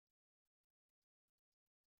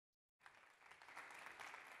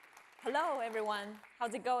Hello, everyone.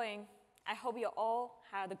 How's it going? I hope you all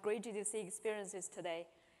had great GDC experiences today.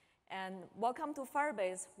 And welcome to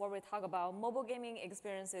Firebase, where we talk about mobile gaming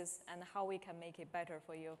experiences and how we can make it better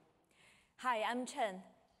for you. Hi, I'm Chen.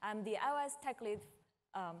 I'm the iOS tech lead.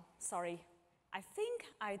 Sorry, I think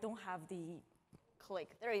I don't have the click.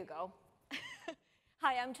 There you go.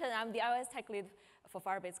 Hi, I'm Chen. I'm the iOS tech lead for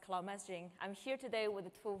Firebase Cloud Messaging. I'm here today with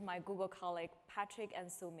two of my Google colleagues, Patrick and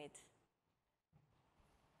Sumit.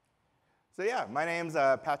 So yeah, my name's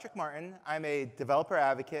Patrick Martin. I'm a developer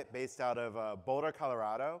advocate based out of Boulder,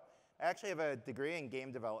 Colorado. I actually have a degree in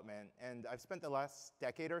game development, and I've spent the last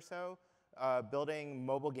decade or so building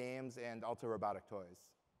mobile games and also robotic toys.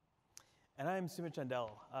 And I'm Sumit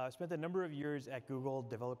Chandel. I spent a number of years at Google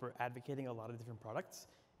developer advocating a lot of different products,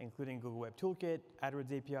 including Google Web Toolkit,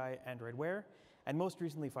 AdWords API, Android Wear, and most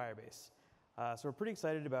recently Firebase. So we're pretty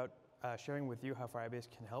excited about sharing with you how Firebase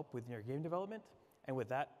can help with your game development. And with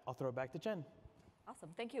that, I'll throw it back to Chen. Awesome.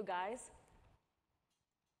 Thank you, guys.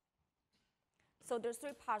 So there's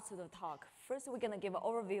three parts to the talk. First, we're going to give an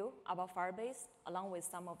overview about Firebase, along with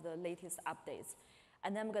some of the latest updates.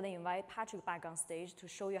 And then I'm going to invite Patrick back on stage to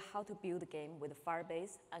show you how to build a game with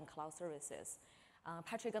Firebase and cloud services.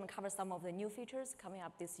 Patrick is going to cover some of the new features coming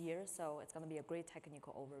up this year, so it's going to be a great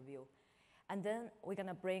technical overview. And then we're going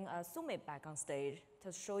to bring Sumit back on stage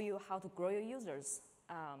to show you how to grow your users.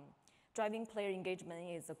 Driving player engagement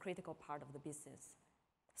is a critical part of the business.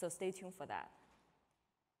 So stay tuned for that.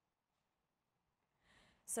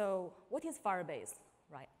 So what is Firebase?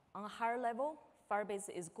 Right. On a higher level, Firebase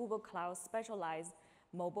is Google Cloud's specialized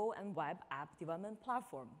mobile and web app development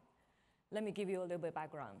platform. Let me give you a little bit of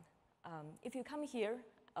background. If you come here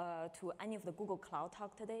to any of the Google Cloud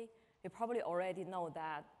talk today, you probably already know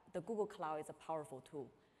that the Google Cloud is a powerful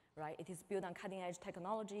tool. Right? It is built on cutting-edge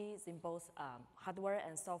technologies in both hardware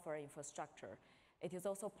and software infrastructure. It is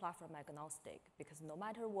also platform agnostic, because no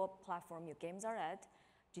matter what platform your games are at,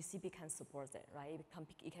 GCP can support it. Right?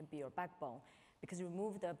 It can be your backbone, because you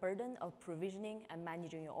remove the burden of provisioning and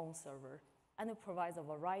managing your own server. And it provides a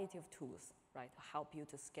variety of tools, right, to help you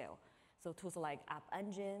to scale. So tools like App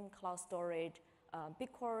Engine, Cloud Storage,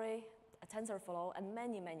 BigQuery, TensorFlow, and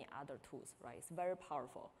many, many other tools. Right? It's very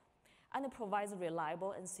powerful. And it provides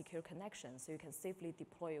reliable and secure connections, so you can safely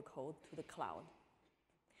deploy your code to the cloud.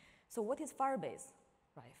 So what is Firebase?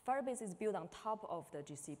 Right. Firebase is built on top of the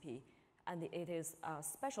GCP, and it is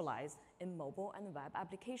specialized in mobile and web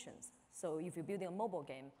applications. So if you're building a mobile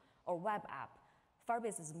game or web app,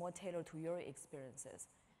 Firebase is more tailored to your experiences,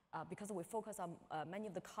 because we focus on many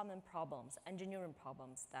of the common problems, engineering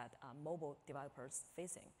problems that mobile developers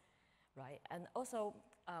facing. Right. And also,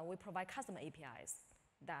 we provide custom APIs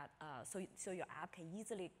that so your app can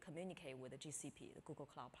easily communicate with the GCP, the Google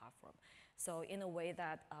Cloud Platform. So in a way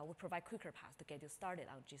that we provide quicker paths to get you started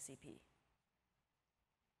on GCP.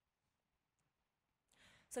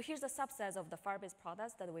 So here's the subsets of the Firebase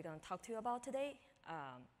products that we're going to talk to you about today.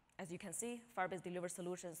 As you can see, Firebase delivers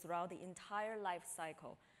solutions throughout the entire life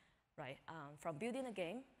cycle, right? From building a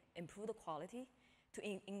game, improve the quality,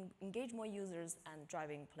 to engage more users and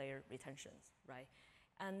driving player retentions, right?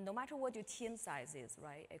 And no matter what your team size is,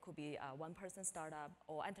 right, it could be a one-person startup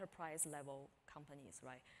or enterprise-level companies,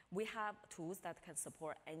 right? We have tools that can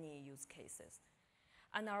support any use cases.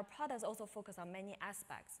 And our products also focus on many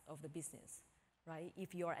aspects of the business, right?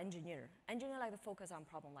 If you're an engineer like to focus on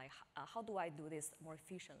problem like, how do I do this more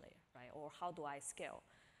efficiently, right? Or how do I scale?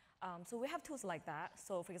 So we have tools like that.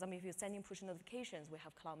 So for example, if you're sending push notifications, we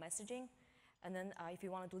have cloud messaging. And then if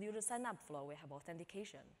you want to do user sign-up flow, we have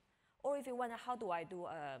authentication. Or if you wonder, how do I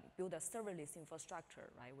build a serverless infrastructure,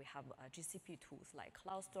 right? We have GCP tools like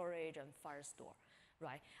Cloud Storage and Firestore,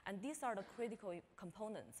 right? And these are the critical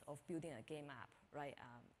components of building a game app, right?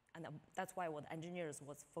 And that's why what engineers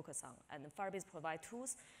was focused on. And Firebase provide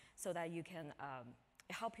tools so that you can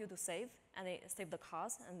help you to save, and they save the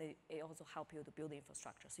cost, and it also help you to build the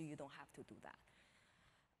infrastructure, so you don't have to do that.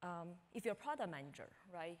 If you're a product manager,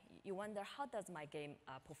 right, you wonder, how does my game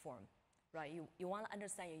perform? Right, you want to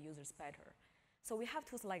understand your users better. So we have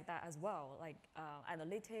tools like that as well, like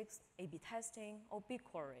analytics, A/B testing, or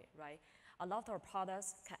BigQuery, right? A lot of our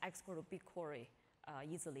products can export to BigQuery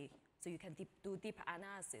easily, so you can do deep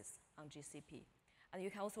analysis on GCP. And you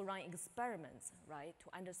can also run experiments, right,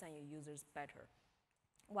 to understand your users better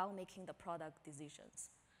while making the product decisions.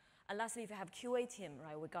 And lastly, if you have QA team,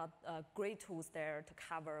 right, we got great tools there to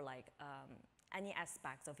cover like any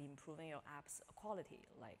aspects of improving your app's quality,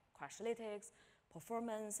 like Crashlytics,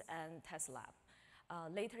 performance, and test lab.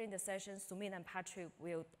 Later in the session, Sumit and Patrick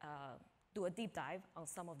will do a deep dive on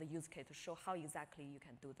some of the use cases to show how exactly you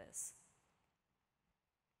can do this.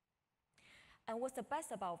 And what's the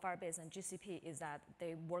best about Firebase and GCP is that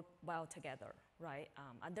they work well together, right?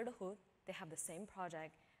 Under the hood, they have the same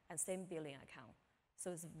project and same billing account.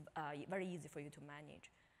 So it's very easy for you to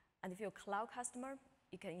manage. And if you're a cloud customer,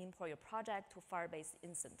 you can import your project to Firebase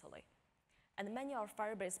instantly. And many of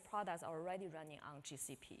Firebase products are already running on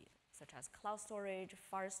GCP, such as cloud storage,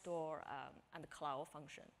 Firestore, and the cloud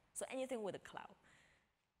function. So anything with a cloud.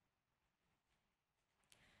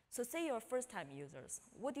 So say you're first-time users.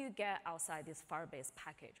 What do you get outside this Firebase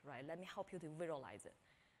package, right? Let me help you to visualize it.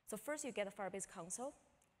 So first, you get a Firebase console.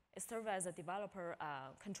 It serves as a developer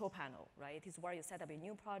control panel, right? It is where you set up a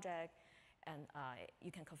new project, and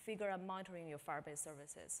you can configure and monitoring your Firebase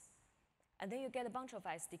services. And then you get a bunch of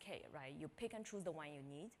SDK, right? You pick and choose the one you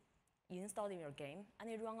need. You install it in your game,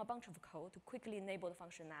 and you run a bunch of code to quickly enable the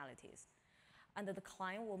functionalities. And the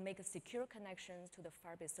client will make secure connections to the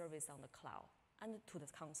Firebase service on the cloud and to the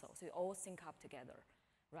console, so you all sync up together,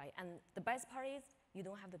 right? And the best part is you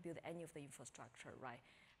don't have to build any of the infrastructure, right?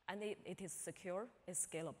 And it is secure, it's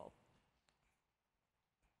scalable.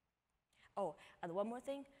 Oh, and one more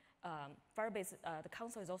thing, Firebase, the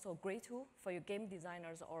console is also a great tool for your game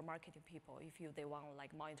designers or marketing people if they want to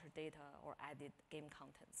like monitor data or edit game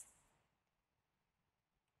contents.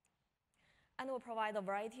 And we'll provide a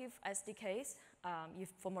variety of SDKs.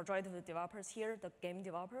 For majority of the developers here, the game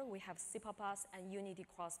developer, we have C++ and Unity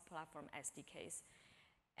cross-platform SDKs.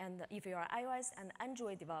 And if you're an iOS and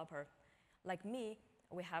Android developer, like me,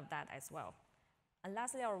 we have that as well. And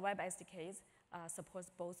lastly, our web SDKs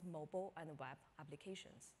supports both mobile and web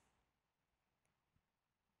applications.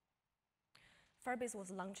 Firebase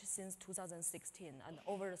was launched since 2016, and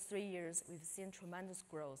over 3 years, we've seen tremendous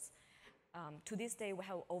growth. To this day, we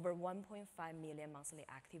have over 1.5 million monthly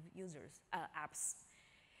active users, apps.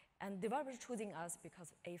 And developers choosing us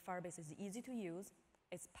because Firebase is easy to use,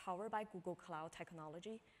 it's powered by Google Cloud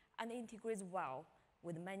technology, and it integrates well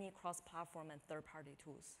with many cross-platform and third-party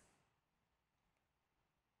tools.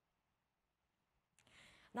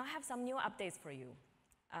 Now I have some new updates for you.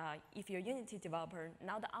 If you're a Unity developer,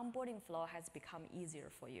 now the onboarding flow has become easier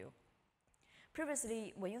for you.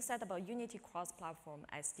 Previously, when you set up a Unity cross-platform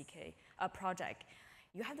SDK project,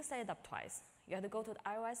 you had to set it up twice. You had to go to the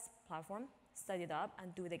iOS platform, set it up,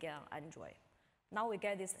 and do it again on Android. Now we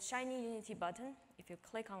get this shiny Unity button. If you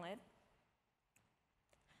click on it,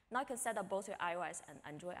 now you can set up both your iOS and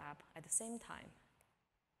Android app at the same time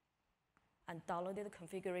and download the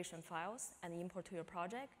configuration files and import to your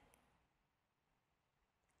project,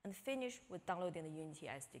 and finish with downloading the Unity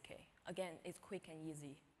SDK. Again, it's quick and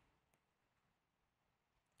easy.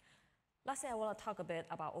 Lastly, I want to talk a bit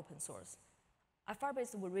about open source. At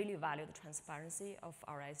Firebase, we really value the transparency of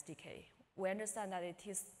our SDK. We understand that it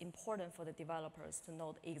is important for the developers to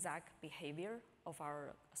know the exact behavior of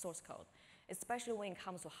our source code, especially when it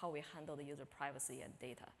comes to how we handle the user privacy and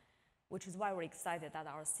data, which is why we're excited that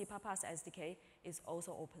our C++ SDK is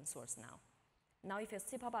also open source now. Now, if you're a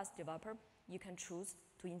C++ developer, you can choose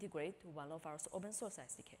to integrate to one of our open source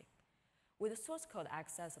SDK. With the source code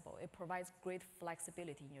accessible, it provides great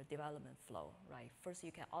flexibility in your development flow, right? First,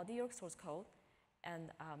 you can audit your source code and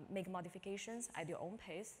make modifications at your own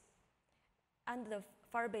pace. And the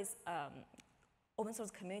Firebase open source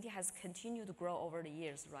community has continued to grow over the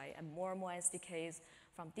years, right? And more SDKs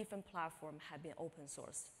from different platforms have been open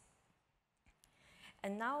sourced.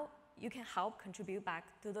 And now you can help contribute back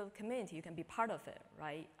to the community. You can be part of it,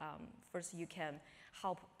 right? First, you can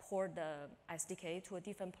help port the SDK to a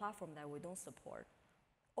different platform that we don't support.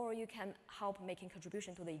 Or you can help making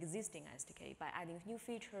contribution to the existing SDK by adding new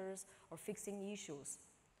features or fixing issues.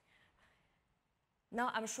 Now,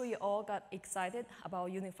 I'm sure you all got excited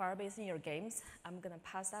about using Firebase in your games. I'm going to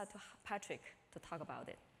pass that to Patrick to talk about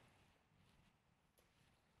it.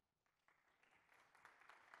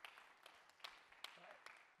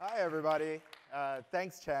 Hi, everybody.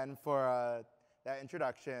 Thanks, Chen, for that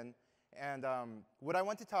introduction. And what I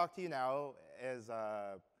want to talk to you now is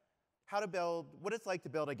what it's like to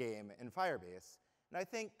build a game in Firebase. And I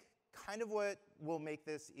think kind of what will make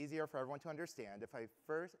this easier for everyone to understand if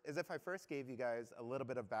I first gave you guys a little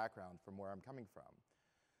bit of background from where I'm coming from.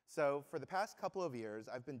 So for the past couple of years,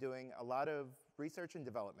 I've been doing a lot of research and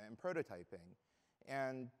development and prototyping.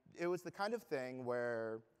 And it was the kind of thing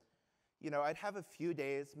where I'd have a few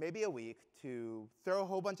days, maybe a week, to throw a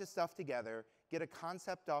whole bunch of stuff together, get a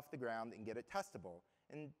concept off the ground, and get it testable.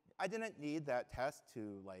 And I didn't need that test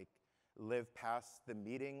to live past the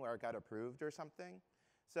meeting where it got approved or something.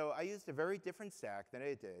 So I used a very different stack than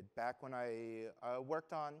I did back when I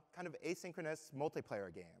worked on kind of asynchronous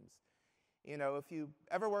multiplayer games. If you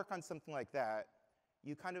ever work on something like that,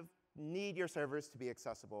 you kind of need your servers to be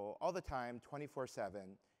accessible all the time, 24/7.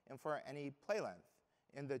 and for any play length.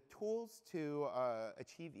 And the tools to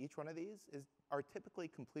achieve each one of these are typically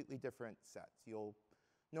completely different sets. You'll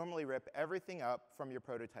normally rip everything up from your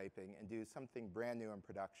prototyping and do something brand new in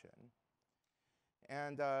production.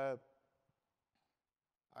 And I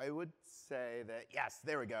would say that, yes,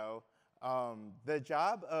 there we go. The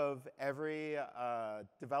job of every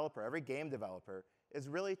developer, every game developer, is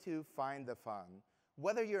really to find the fun.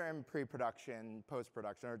 Whether you're in pre-production,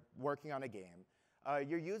 post-production, or working on a game,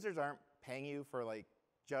 your users aren't paying you for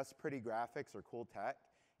just pretty graphics or cool tech.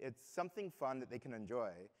 It's something fun that they can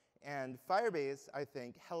enjoy. And Firebase, I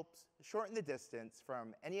think, helps shorten the distance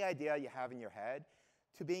from any idea you have in your head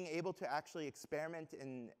to being able to actually experiment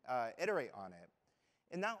and iterate on it.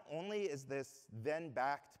 And not only is this then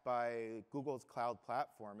backed by Google's cloud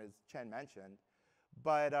platform, as Chen mentioned,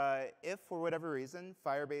 but if for whatever reason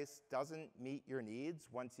Firebase doesn't meet your needs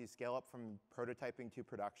once you scale up from prototyping to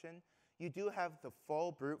production, you do have the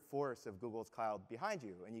full brute force of Google's cloud behind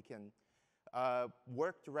you, and you can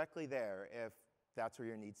work directly there if that's where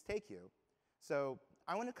your needs take you. So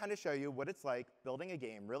I want to kind of show you what it's like building a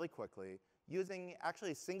game really quickly using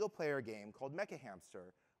actually a single-player game called Mecha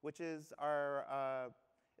Hamster, which is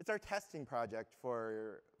it's our testing project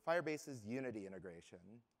for Firebase's Unity integration.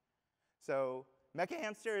 So Mecha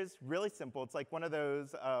Hamster is really simple. It's like one of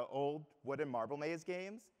those old wooden marble maze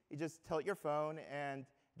games. You just tilt your phone and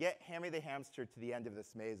get Hammy the Hamster to the end of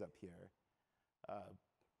this maze up here.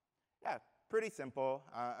 Yeah, pretty simple.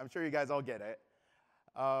 I'm sure you guys all get it.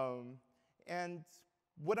 And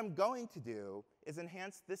what I'm going to do is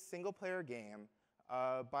enhance this single-player game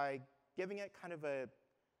by giving it kind of a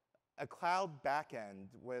cloud backend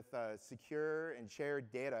with secure and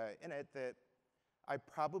shared data in it that I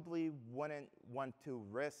probably wouldn't want to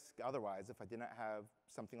risk otherwise if I didn't have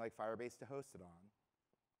something like Firebase to host it on.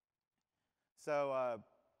 So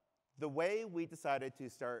the way we decided to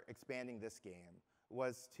start expanding this game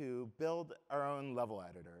was to build our own level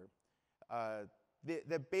editor.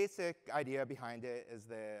 The basic idea behind it is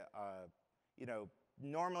that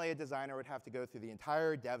normally a designer would have to go through the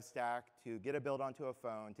entire dev stack to get a build onto a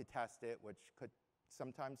phone to test it, which could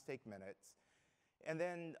sometimes take minutes. And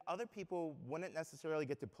then other people wouldn't necessarily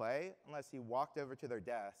get to play unless you walked over to their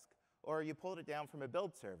desk or you pulled it down from a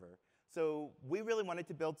build server. So we really wanted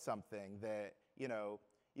to build something that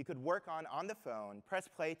you could work on the phone, press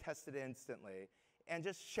play, test it instantly, and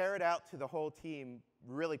just share it out to the whole team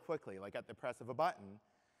really quickly, like at the press of a button.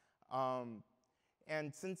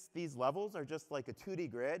 And since these levels are just like a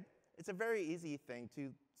 2D grid, it's a very easy thing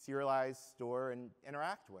to serialize, store, and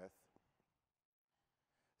interact with.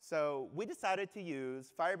 So we decided to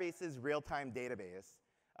use Firebase's real-time database.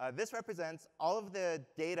 This represents all of the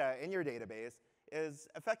data in your database is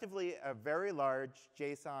effectively a very large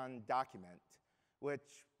JSON document,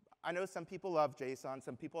 which I know some people love JSON,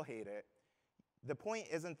 some people hate it. The point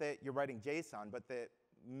isn't that you're writing JSON, but that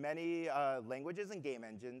many languages and game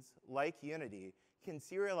engines, like Unity, can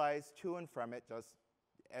serialize to and from it just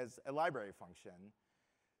as a library function.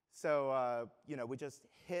 So we just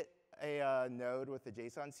hit a node with the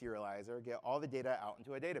JSON serializer, get all the data out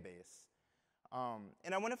into a database.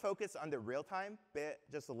 And I want to focus on the real-time bit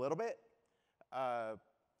just a little bit.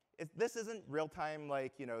 This isn't real-time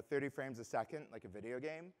like 30 frames a second, like a video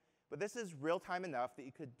game, but this is real-time enough that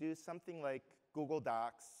you could do something like Google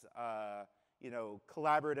Docs,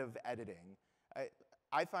 collaborative editing.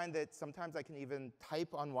 I find that sometimes I can even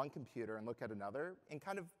type on one computer and look at another and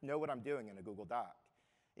kind of know what I'm doing in a Google Doc.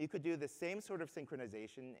 You could do the same sort of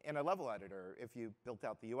synchronization in a level editor if you built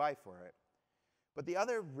out the UI for it. But the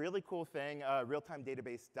other really cool thing a real-time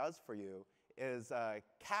database does for you is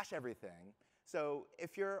cache everything. So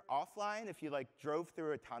if you're offline, if you drove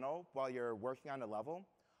through a tunnel while you're working on a level,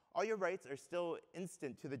 all your writes are still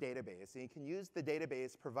instant to the database. And you can use the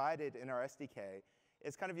database provided in our SDK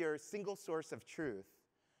as kind of your single source of truth.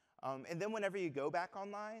 And then whenever you go back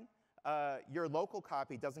online, your local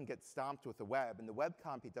copy doesn't get stomped with the web, and the web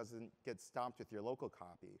copy doesn't get stomped with your local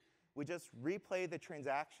copy. We just replay the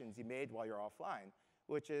transactions you made while you're offline,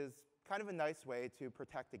 which is kind of a nice way to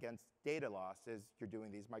protect against data loss as you're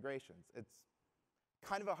doing these migrations. It's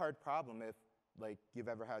kind of a hard problem if you've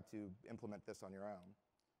ever had to implement this on your own.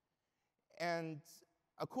 And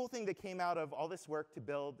a cool thing that came out of all this work to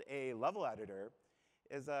build a level editor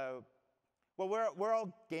is, well, we're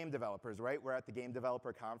all game developers, right? We're at the Game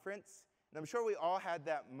Developer Conference. And I'm sure we all had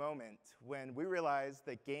that moment when we realized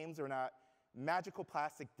that games are not magical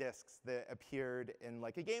plastic discs that appeared in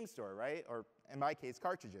a game store, right? Or in my case,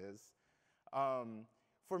 cartridges.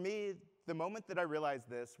 For me, the moment that I realized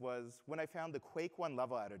this was when I found the Quake 1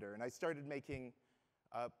 level editor, and I started making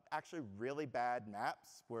Actually really bad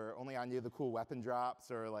maps where only I knew the cool weapon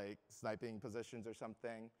drops or like sniping positions or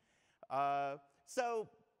something. So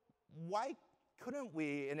why couldn't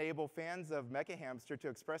we enable fans of Mecha Hamster to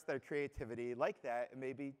express their creativity like that and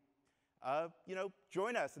maybe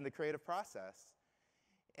join us in the creative process?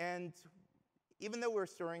 And even though we're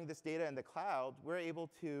storing this data in the cloud, we're able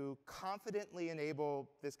to confidently enable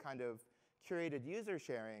this kind of curated user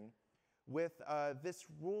sharing with this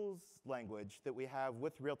rules language that we have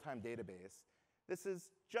with real-time database. This is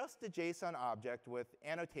just a JSON object with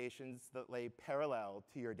annotations that lay parallel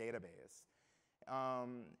to your database.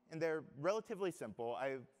 And they're relatively simple.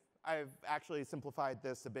 I've actually simplified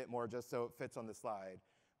this a bit more just so it fits on the slide.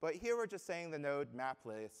 But here we're just saying the node map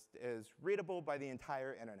list is readable by the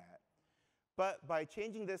entire internet. But by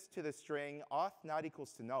changing this to the string auth not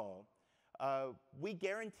equals to null, we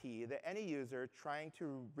guarantee that any user trying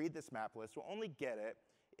to read this map list will only get it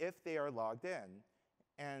if they are logged in.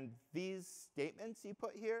 And these statements you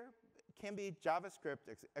put here can be JavaScript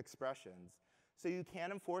expressions. So you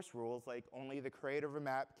can enforce rules like only the creator of a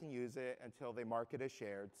map can use it until they mark it as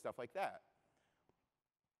shared, stuff like that.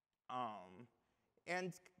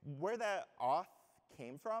 And where that auth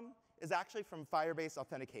came from is actually from Firebase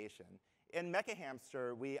authentication. In Mecha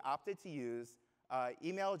Hamster, we opted to use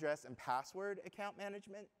email address and password account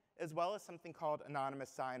management, as well as something called anonymous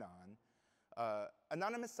sign-on.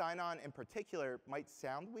 Anonymous sign-on in particular might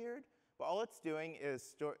sound weird, but all it's doing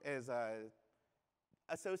is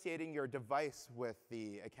associating your device with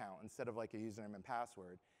the account instead of like a username and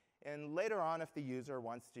password. And later on, if the user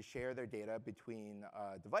wants to share their data between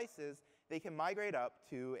devices, they can migrate up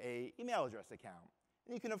to an email address account.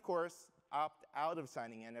 And you can, of course, opt out of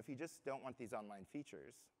signing in if you just don't want these online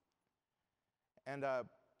features. And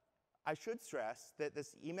I should stress that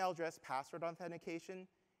this email address password authentication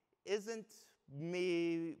isn't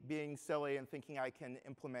me being silly and thinking I can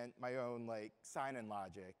implement my own like sign-in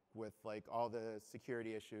logic with like all the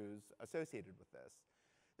security issues associated with this.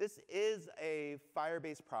 This is a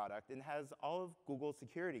Firebase product and has all of Google's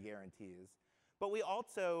security guarantees. But we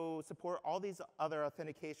also support all these other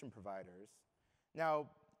authentication providers. Now,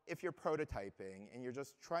 if you're prototyping and you're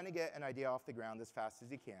just trying to get an idea off the ground as fast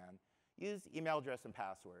as you can, use email address and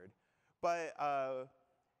password. But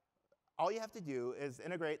all you have to do is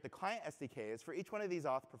integrate the client SDKs for each one of these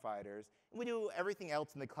auth providers, and we do everything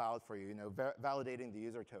else in the cloud for you, validating the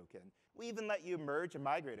user token. We even let you merge and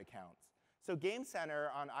migrate accounts. So Game Center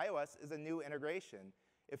on iOS is a new integration.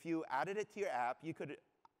 If you added it to your app, you could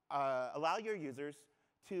allow your users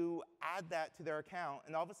to add that to their account,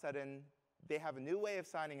 and all of a sudden, they have a new way of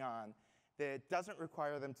signing on that doesn't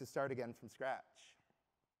require them to start again from scratch.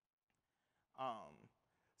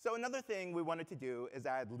 So another thing we wanted to do is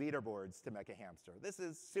add leaderboards to Mecha Hamster. This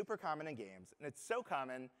is super common in games, and it's so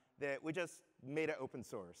common that we just made it open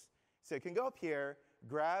source. So you can go up here,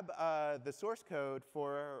 grab the source code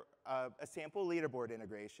for a sample leaderboard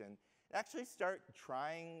integration, and actually start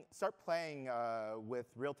playing with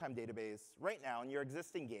real-time database right now in your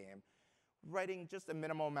existing game, writing just a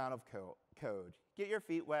minimal amount of code. Get your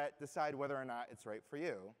feet wet, decide whether or not it's right for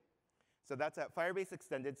you. So that's at Firebase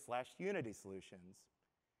Extended /Unity Solutions.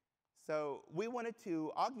 So we wanted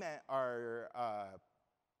to augment our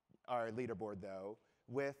leaderboard, though,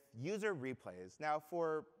 with user replays. Now,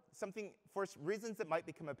 for reasons that might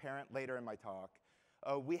become apparent later in my talk,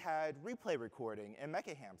 we had replay recording in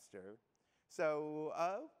Mecha Hamster. So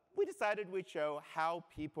we decided we'd show how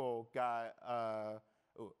people got,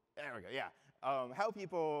 there we go, yeah.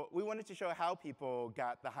 We wanted to show how people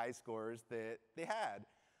got the high scores that they had.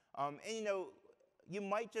 And you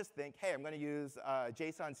might just think, hey, I'm going to use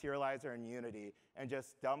JSON serializer in Unity and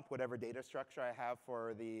just dump whatever data structure I have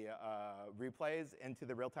for the replays into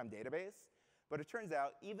the real-time database. But it turns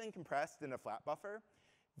out, even compressed in a flat buffer,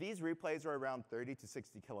 these replays are around 30 to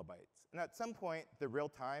 60 kilobytes. And at some point, the real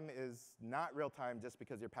time is not real time just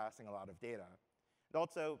because you're passing a lot of data. And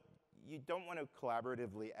also, you don't want to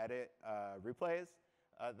collaboratively edit replays.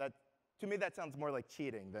 To me, that sounds more like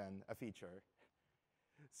cheating than a feature.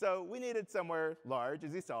 So we needed somewhere large,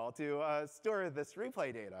 as you saw, to store this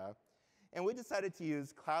replay data. And we decided to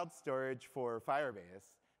use cloud storage for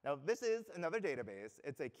Firebase. Now, this is another database.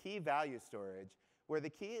 It's a key value storage, where the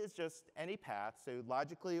key is just any path, so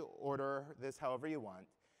logically order this however you want.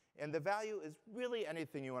 And the value is really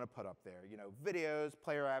anything you want to put up there, videos,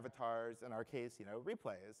 player avatars, in our case,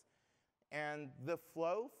 replays. And the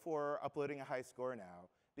flow for uploading a high score now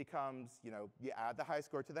becomes, you add the high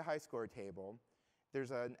score to the high score table.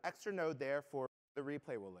 There's an extra node there for the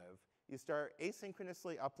replay will live. You start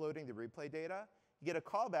asynchronously uploading the replay data. You get a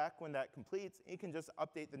callback when that completes, and you can just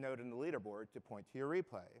update the node in the leaderboard to point to your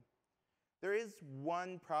replay. There is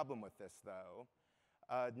one problem with this, though.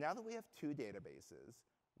 Now that we have two databases,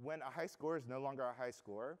 when a high score is no longer a high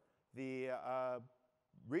score, the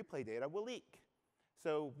replay data will leak.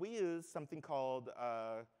 So we use something called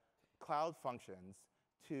cloud functions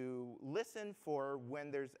to listen for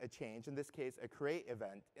when there's a change, in this case, a create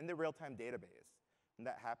event in the real-time database. When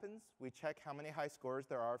that happens, we check how many high scores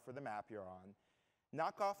there are for the map you're on,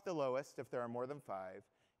 knock off the lowest if there are more than 5,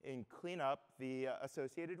 and clean up the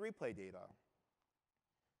associated replay data.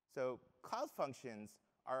 So cloud functions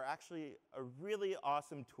are actually a really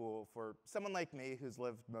awesome tool for someone like me who's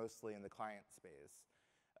lived mostly in the client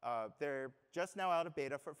space. They're just now out of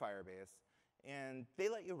beta for Firebase, and they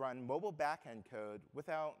let you run mobile backend code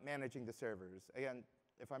without managing the servers. Again,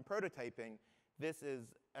 if I'm prototyping, this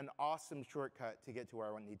is an awesome shortcut to get to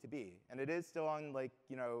where I need to be. And it is still on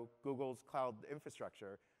Google's cloud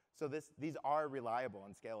infrastructure, so these are reliable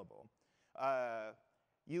and scalable.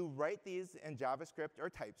 You write these in JavaScript or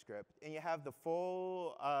TypeScript, and you have the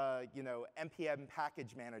full NPM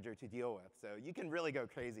package manager to deal with. So you can really go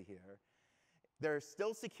crazy here. They're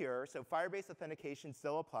still secure, so Firebase authentication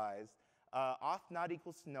still applies. Auth not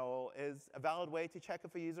equals to null is a valid way to check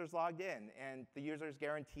if a user's logged in, and the user is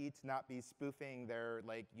guaranteed to not be spoofing their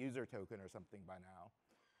user token or something by now.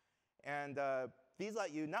 And these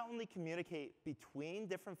let you not only communicate between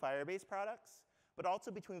different Firebase products, but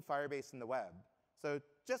also between Firebase and the web. So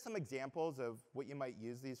just some examples of what you might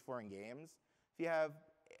use these for in games. If you have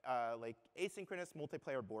asynchronous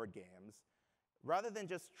multiplayer board games, rather than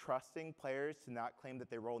just trusting players to not claim that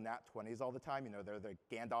they roll nat 20s all the time, they're the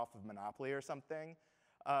Gandalf of Monopoly or something,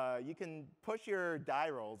 you can push your die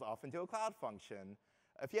rolls off into a cloud function.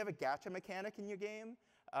 If you have a gacha mechanic in your game,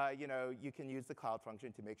 you can use the cloud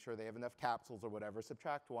function to make sure they have enough capsules or whatever,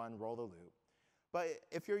 subtract 1, roll the loop. But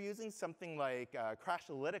if you're using something like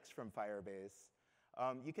Crashalytics from Firebase,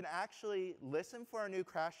 you can actually listen for a new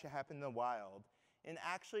crash to happen in the wild and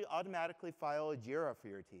actually automatically file a JIRA for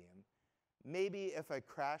your team. Maybe if a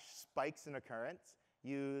crash spikes in occurrence,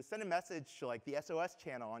 you send a message to the SOS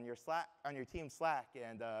channel on your team Slack,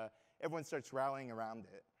 and everyone starts rallying around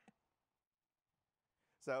it.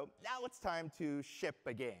 So now it's time to ship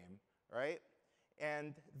a game, right?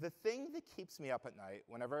 And the thing that keeps me up at night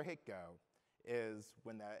whenever I hit go is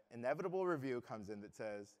when that inevitable review comes in that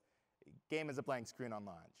says, game is a blank screen on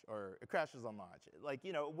launch, or it crashes on launch.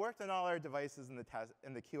 It worked on all our devices in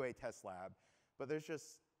the QA test lab, but there's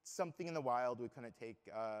just something in the wild we couldn't take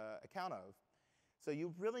account of. So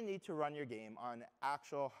you really need to run your game on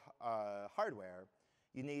actual hardware.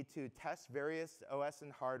 You need to test various OS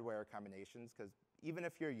and hardware combinations, because even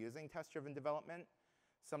if you're using test-driven development,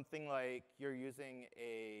 something like you're using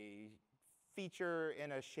a feature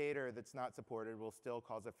in a shader that's not supported will still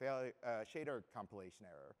cause a shader compilation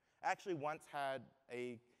error. I actually once had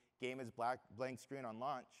a game as blank screen on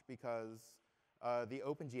launch because the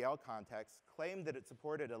OpenGL context claimed that it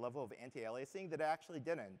supported a level of anti-aliasing that it actually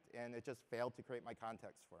didn't, and it just failed to create my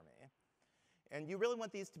context for me. And you really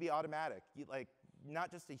want these to be automatic,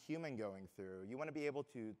 not just a human going through. You want to be able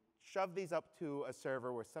to shove these up to a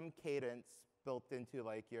server with some cadence built into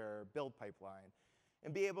your build pipeline,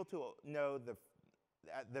 and be able to know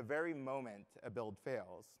at the very moment a build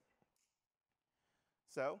fails.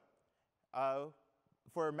 So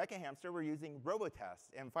for Mecha Hamster, we're using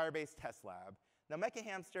Robotest and Firebase Test Lab. Now, Mecha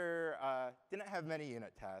Hamster didn't have many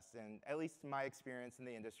unit tests, and at least in my experience in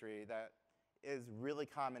the industry, that is really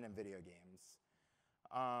common in video games.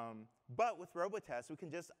 But with Robotest, we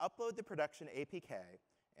can just upload the production APK.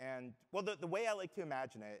 And well, the way I like to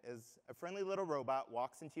imagine it is a friendly little robot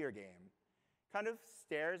walks into your game, kind of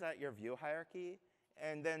stares at your view hierarchy,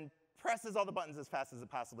 and then presses all the buttons as fast as it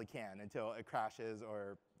possibly can until it crashes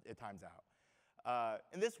or it times out.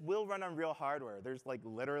 And this will run on real hardware. There's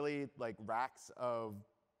literally racks of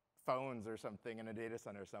phones or something in a data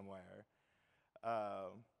center somewhere.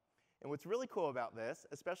 And what's really cool about this,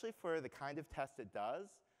 especially for the kind of test it does,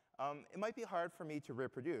 it might be hard for me to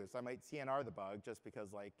reproduce. I might CNR the bug just because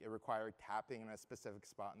it required tapping in a specific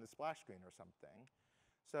spot in the splash screen or something.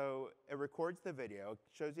 So it records the video,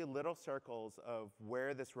 shows you little circles of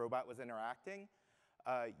where this robot was interacting.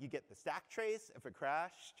 You get the stack trace if it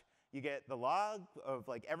crashed. You get the log of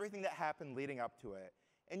everything that happened leading up to it.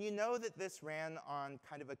 And you know that this ran on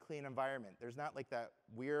kind of a clean environment. There's not that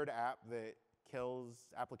weird app that kills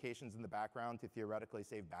applications in the background to theoretically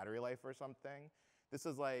save battery life or something. This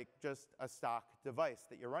is just a stock device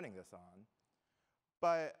that you're running this on.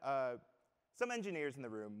 But some engineers in the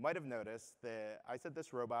room might have noticed that I said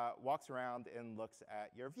this robot walks around and looks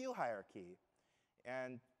at your view hierarchy.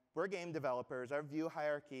 And we're game developers. Our view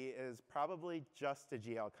hierarchy is probably just a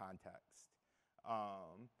GL context.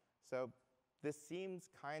 So this seems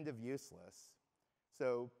kind of useless.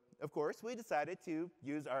 So, of course, we decided to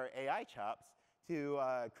use our AI chops to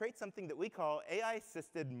create something that we call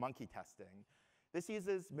AI-assisted monkey testing. This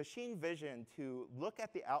uses machine vision to look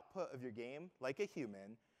at the output of your game like a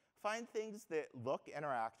human, find things that look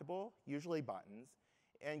interactable, usually buttons,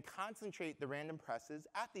 and concentrate the random presses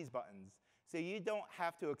at these buttons. So you don't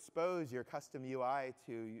have to expose your custom UI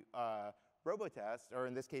to robotest, or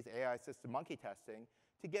in this case, AI-assisted monkey testing,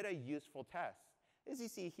 to get a useful test. As you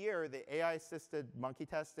see here, the AI-assisted monkey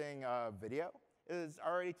testing video is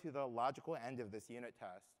already to the logical end of this unit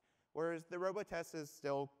test, whereas the robotest is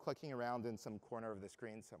still clicking around in some corner of the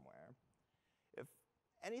screen somewhere. If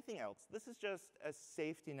anything else, this is just a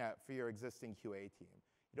safety net for your existing QA team.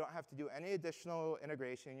 You don't have to do any additional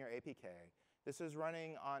integration in your APK. This is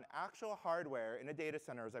running on actual hardware in a data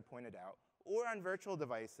center, as I pointed out, or on virtual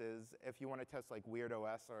devices if you want to test like weird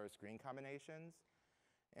OS or screen combinations.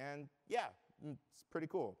 And yeah, it's pretty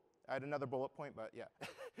cool. I had another bullet point, but yeah,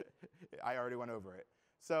 I already went over it.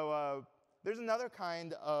 So there's another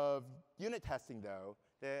kind of unit testing, though,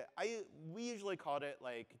 that we usually called it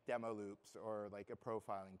like demo loops or like a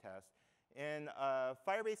profiling test. In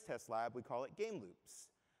Firebase Test Lab, we call it game loops.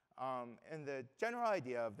 And the general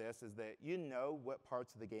idea of this is that you know what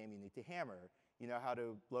parts of the game you need to hammer. You know how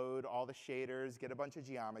to load all the shaders, get a bunch of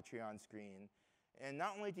geometry on screen. And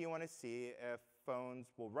not only do you want to see if phones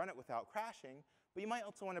will run it without crashing, but you might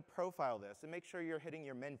also want to profile this and make sure you're hitting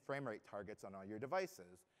your min frame rate targets on all your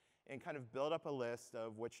devices, and kind of build up a list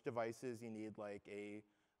of which devices you need like a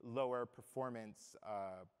lower performance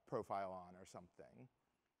profile on or something.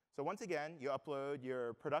 So once again, you upload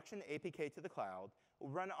your production APK to the cloud. It will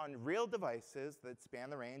run on real devices that span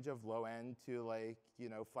the range of low-end to like,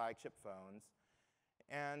 flagship phones.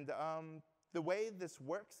 And the way this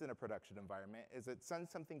works in a production environment is it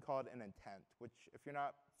sends something called an intent, which if you're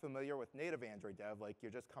not familiar with native Android dev, like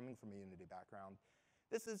you're just coming from a Unity background,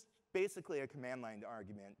 this is basically a command line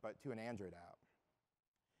argument, but to an Android app.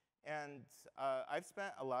 And I've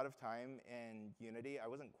spent a lot of time in Unity. I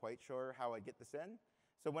wasn't quite sure how I'd get this in.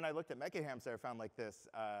 So when I looked at Mecha Hamster, I found like this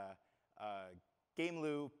game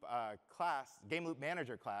loop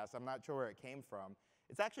manager class. I'm not sure where it came from.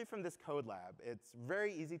 It's actually from this code lab. It's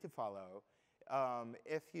very easy to follow.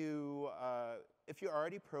 If you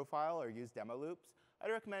already profile or use demo loops,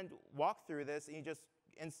 I'd recommend walk through this and you just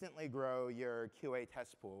instantly grow your QA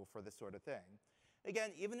test pool for this sort of thing.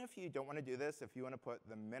 Again, even if you don't want to do this, if you want to put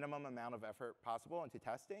the minimum amount of effort possible into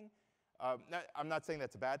testing, I'm not saying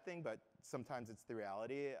that's a bad thing, but sometimes it's the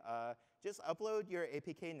reality. Just upload your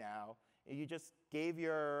APK now. You just gave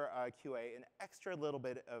your QA an extra little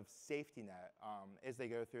bit of safety net as they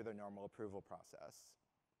go through the normal approval process.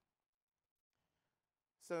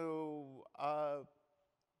 So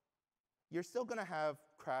you're still going to have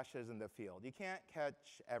crashes in the field. You can't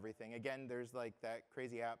catch everything. Again, there's like that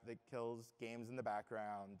crazy app that kills games in the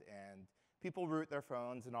background, and people root their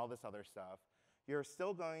phones and all this other stuff. You're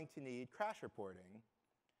still going to need crash reporting.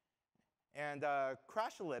 And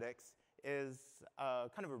Crashalytics is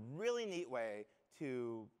kind of a really neat way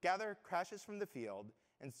to gather crashes from the field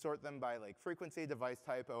and sort them by like frequency, device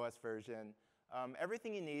type, OS version,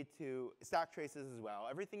 everything you need to, stack traces as well,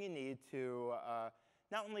 everything you need to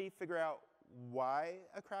not only figure out why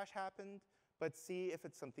a crash happened, but see if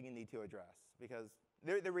it's something you need to address. Because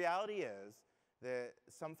the reality is that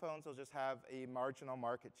some phones will just have a marginal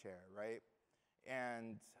market share, right?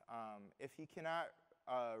 And if you cannot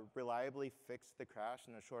reliably fix the crash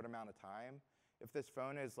in a short amount of time, if this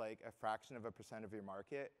phone is like a fraction of a % of your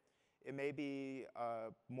market, it may be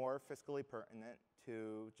more fiscally pertinent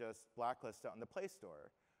to just blacklist it on the Play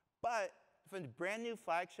Store. But if a brand new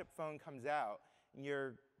flagship phone comes out and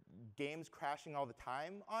your game's crashing all the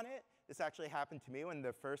time on it, this actually happened to me when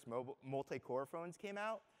the first multi-core phones came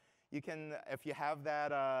out. You can, if you have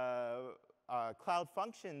that Cloud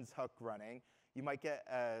Functions hook running, you might get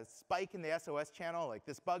a spike in the SOS channel, like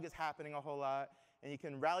this bug is happening a whole lot, and you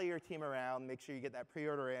can rally your team around, make sure you get that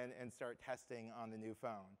pre-order in, and start testing on the new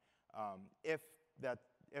phone, if that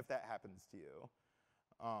happens to you.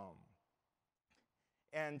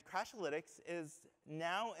 And Crashalytics is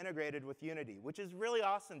now integrated with Unity, which is really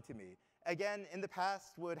awesome to me. Again, in the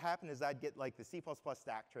past, what would happen is I'd get like the C++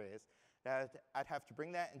 stack trace, that I'd have to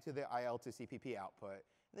bring that into the IL to CPP output,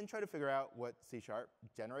 and then try to figure out what C#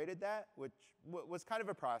 generated that, which was kind of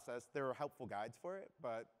a process. There were helpful guides for it,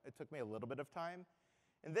 but it took me a little bit of time.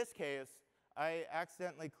 In this case, I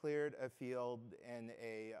accidentally cleared a field in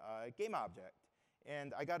a game object,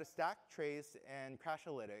 and I got a stack trace in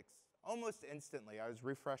Crashalytics almost instantly. I was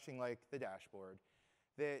refreshing like the dashboard.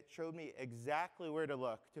 that showed me exactly where to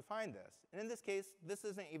look to find this. And in this case, this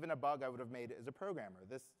isn't even a bug I would have made as a programmer.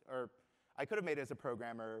 Or I could have made it as a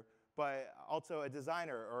programmer, but also a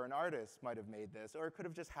designer or an artist might have made this, or it could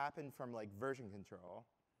have just happened from like version control.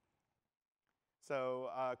 So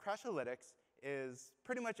Crashalytics is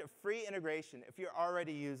pretty much a free integration if you're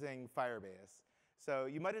already using Firebase. So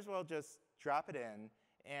you might as well just drop it in,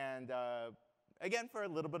 and again, for a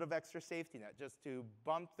little bit of extra safety net, just to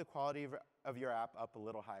bump the quality of your app up a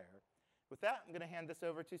little higher. With that, I'm going to hand this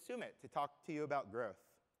over to Sumit to talk to you about growth.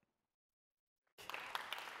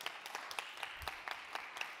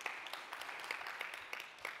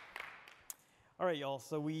 All right, y'all,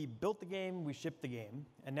 so we built the game, we shipped the game,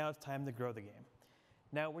 and now it's time to grow the game.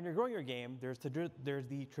 Now, when you're growing your game, there's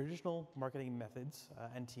the traditional marketing methods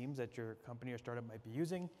and teams that your company or startup might be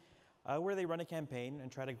using, where they run a campaign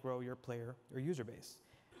and try to grow your player or user base.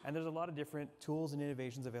 And there's a lot of different tools and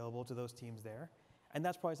innovations available to those teams there, and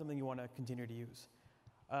that's probably something you want to continue to use.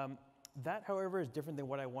 That, however, is different than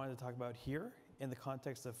what I wanted to talk about here in the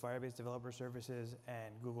context of Firebase Developer Services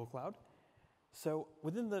and Google Cloud. So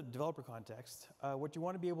within the developer context, what you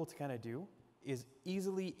want to be able to kind of do is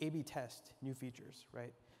easily A/B test new features,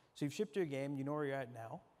 right? So you've shipped your game, you know where you're at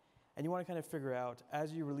now, and you want to kind of figure out,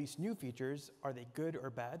 as you release new features, are they good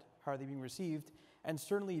or bad? How are they being received? And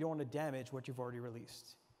certainly you don't want to damage what you've already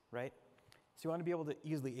released, right? So you want to be able to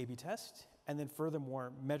easily A/B test, and then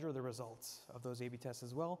furthermore, measure the results of those A/B tests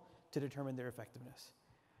as well to determine their effectiveness.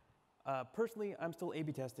 Personally, I'm still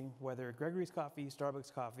A/B testing whether Gregory's Coffee,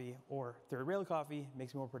 Starbucks Coffee, or Third Rail Coffee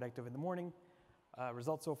makes me more productive in the morning.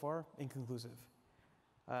 Results so far, inconclusive.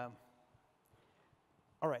 All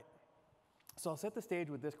right, so I'll set the stage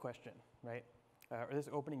with this question, right? Or this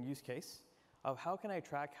opening use case of how can I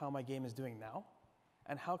track how my game is doing now,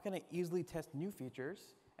 and how can I easily test new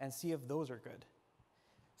features and see if those are good.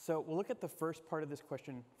 So we'll look at the first part of this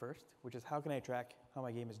question first, which is how can I track how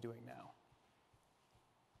my game is doing now?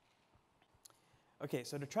 Okay,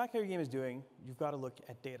 so to track how your game is doing, you've got to look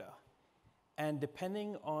at data. And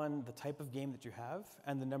depending on the type of game that you have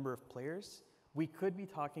and the number of players, we could be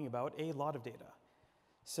talking about a lot of data.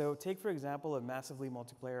 So take, for example, a massively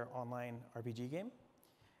multiplayer online RPG game,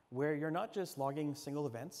 where you're not just logging single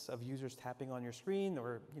events of users tapping on your screen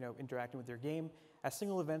or interacting with your game as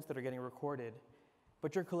single events that are getting recorded,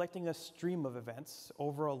 but you're collecting a stream of events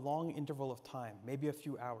over a long interval of time, maybe a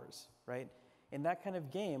few hours, right? In that kind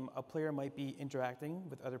of game, a player might be interacting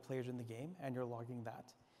with other players in the game, and you're logging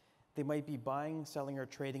that. They might be buying, selling, or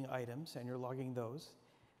trading items, and you're logging those.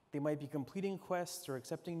 They might be completing quests or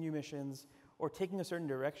accepting new missions or taking a certain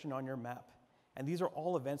direction on your map. And these are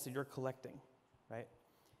all events that you're collecting, right?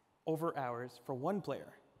 Over hours for one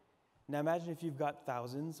player. Now imagine if you've got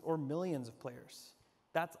thousands or millions of players.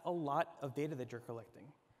 That's a lot of data that you're collecting.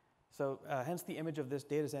 So hence the image of this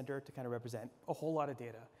data center to kind of represent a whole lot of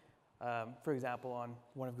data. For example, on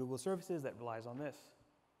one of Google's services that relies on this.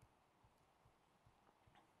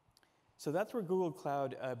 So that's where Google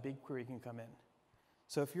Cloud BigQuery can come in.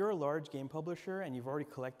 So if you're a large game publisher and you've already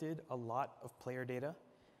collected a lot of player data,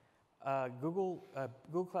 Google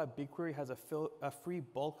Cloud BigQuery has a free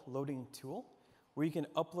bulk loading tool where you can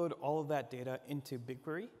upload all of that data into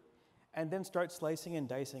BigQuery and then start slicing and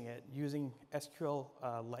dicing it using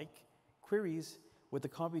SQL-like queries with the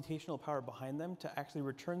computational power behind them to actually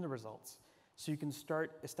return the results. So you can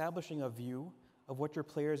start establishing a view of what your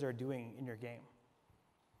players are doing in your game.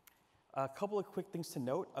 A couple of quick things to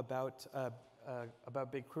note about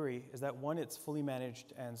BigQuery is that one, it's fully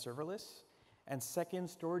managed and serverless. And second,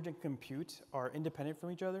 storage and compute are independent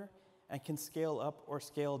from each other and can scale up or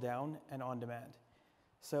scale down and on demand.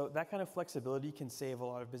 So that kind of flexibility can save a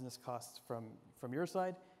lot of business costs from your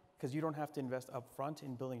side because you don't have to invest upfront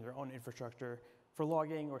in building your own infrastructure for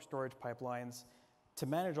logging or storage pipelines to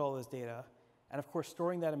manage all this data. And of course,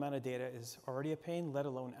 storing that amount of data is already a pain, let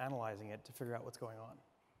alone analyzing it to figure out what's going on.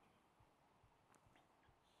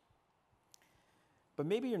 But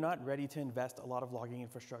maybe you're not ready to invest a lot of logging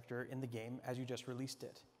infrastructure in the game as you just released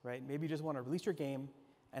it, right? Maybe you just want to release your game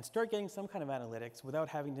and start getting some kind of analytics without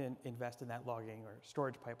having to invest in that logging or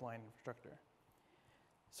storage pipeline infrastructure.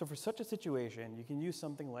 So for such a situation, you can use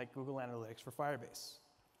something like Google Analytics for Firebase.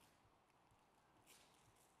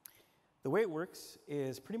 The way it works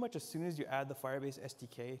is pretty much as soon as you add the Firebase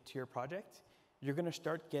SDK to your project, you're going to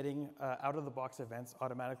start getting out-of-the-box events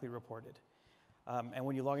automatically reported. And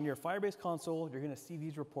when you log into your Firebase console, you're going to see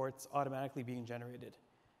these reports automatically being generated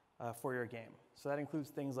for your game. So that includes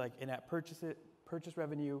things like in-app purchase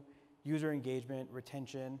revenue, user engagement,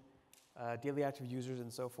 retention, daily active users,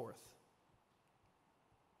 and so forth.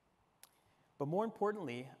 But more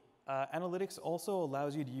importantly, Analytics also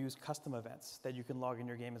allows you to use custom events that you can log in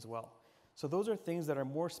your game as well. So those are things that are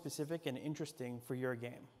more specific and interesting for your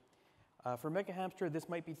game. For Mecha Hamster, this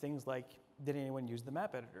might be things like, did anyone use the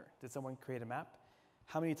map editor? Did someone create a map?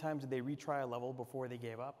 How many times did they retry a level before they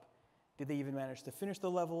gave up? Did they even manage to finish the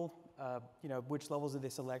level? Which levels did they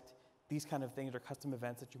select? These kind of things are custom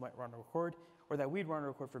events that you might run or record, or that we'd run or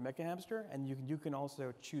record for Mecha Hamster, and you can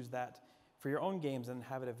also choose that for your own games and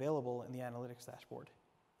have it available in the analytics dashboard.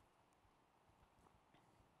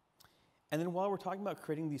 And then while we're talking about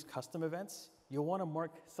creating these custom events, you'll want to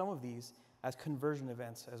mark some of these as conversion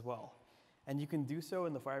events as well. And you can do so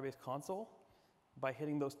in the Firebase console by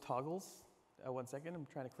hitting those toggles. 1 second, I'm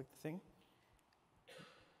trying to click the thing.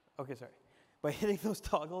 Okay, sorry. By hitting those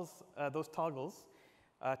toggles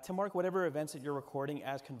to mark whatever events that you're recording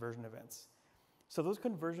as conversion events. So those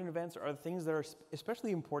conversion events are the things that are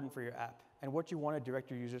especially important for your app and what you want to direct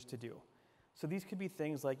your users to do. So these could be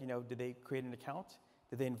things like, did they create an account?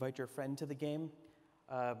 Did they invite your friend to the game,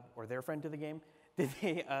 or their friend to the game? Did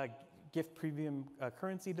they gift premium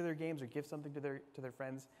currency to their games or give something to their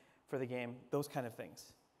friends for the game? Those kind of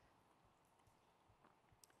things.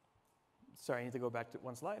 Sorry, I need to go back to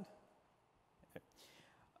one slide.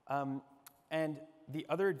 Okay. And the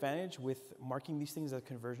other advantage with marking these things as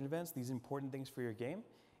conversion events, these important things for your game,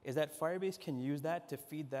 is that Firebase can use that to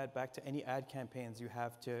feed that back to any ad campaigns you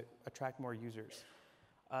have to attract more users.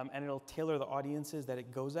 And it'll tailor the audiences that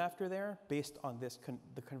it goes after there based on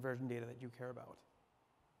the conversion data that you care about.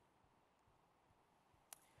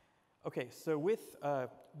 Okay, so with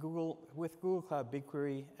Google Cloud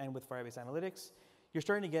BigQuery and with Firebase Analytics, you're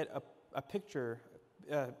starting to get a picture.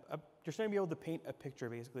 You're starting to be able to paint a picture,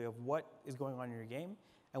 basically, of what is going on in your game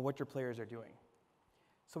and what your players are doing.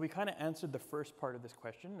 So we kind of answered the first part of this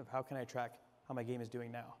question of how can I track how my game is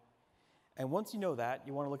doing now. And once you know that,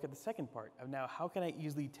 you want to look at the second part of now how can I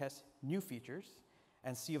easily test new features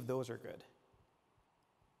and see if those are good.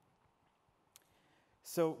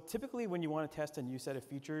 So typically when you want to test a new set of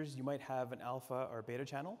features, you might have an alpha or beta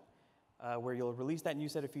channel where you'll release that new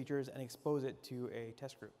set of features and expose it to a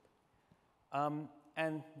test group.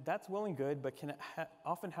 And that's well and good, but can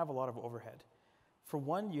often have a lot of overhead. For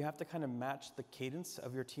one, you have to kind of match the cadence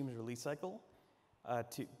of your team's release cycle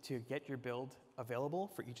to get your build available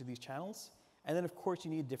for each of these channels. And then, of course, you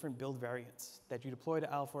need different build variants that you deploy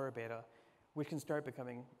to alpha or beta, which can start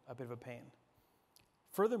becoming a bit of a pain.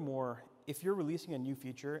 Furthermore, if you're releasing a new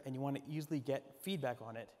feature and you want to easily get feedback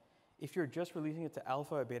on it, if you're just releasing it to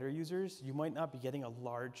alpha or beta users, you might not be getting a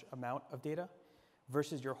large amount of data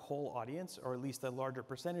versus your whole audience, or at least a larger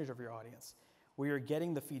percentage of your audience, where you're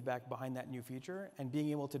getting the feedback behind that new feature and being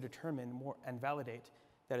able to determine more and validate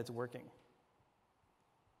that it's working.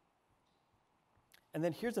 And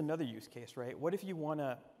then here's another use case, right? What if you want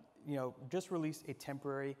to, just release a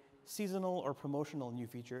temporary seasonal or promotional new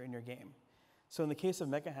feature in your game? So in the case of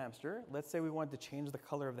Mecha Hamster, let's say we want to change the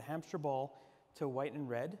color of the hamster ball to white and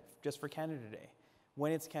red just for Canada Day.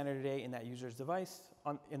 When it's Canada Day in that user's device,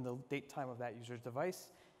 in the date time of that user's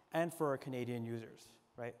device, and for our Canadian users,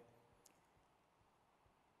 right?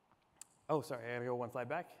 Oh, sorry, I gotta go one slide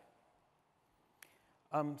back.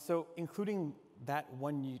 So including that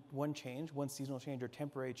one change, one seasonal change or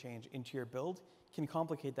temporary change into your build can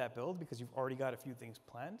complicate that build because you've already got a few things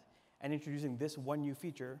planned, and introducing this one new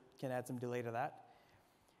feature can add some delay to that.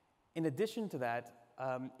 In addition to that,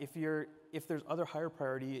 if there's other higher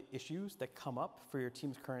priority issues that come up for your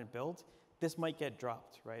team's current build, this might get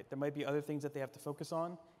dropped, right? There might be other things that they have to focus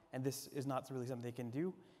on, and this is not really something they can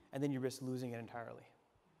do, and then you risk losing it entirely.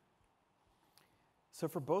 So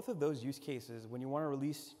for both of those use cases, when you want to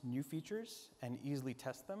release new features and easily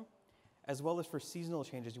test them, as well as for seasonal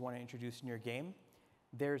changes you want to introduce in your game,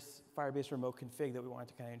 there's Firebase Remote Config that we wanted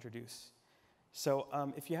to kind of introduce. So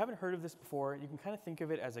if you haven't heard of this before, you can kind of think of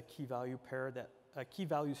it as a key value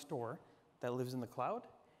store that lives in the cloud,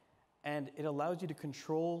 and it allows you to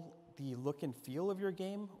control the look and feel of your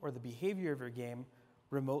game or the behavior of your game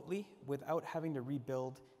remotely without having to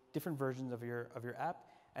rebuild different versions of your app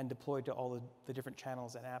and deploy to all the different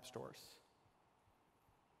channels and app stores.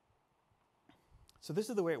 So this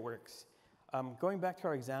is the way it works. Going back to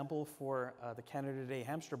our example for the Canada Day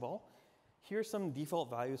hamster ball, here's some default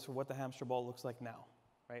values for what the hamster ball looks like now,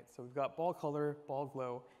 right? So we've got ball color, ball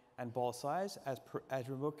glow, and ball size as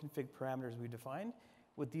remote config parameters we defined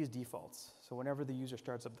with these defaults. So whenever the user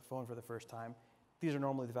starts up the phone for the first time, these are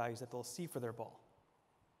normally the values that they'll see for their ball.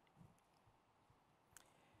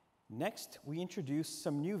 Next, we introduce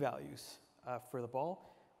some new values for the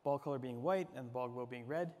ball color being white and the ball glow being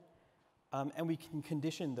red. And we can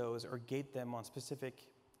condition those or gate them on specific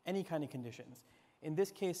any kind of conditions. In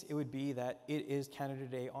this case, it would be that it is Canada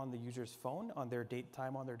Day on the user's phone, on their date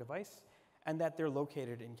time on their device, and that they're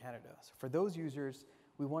located in Canada. So for those users,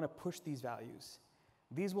 we want to push these values.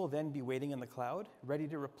 These will then be waiting in the cloud, ready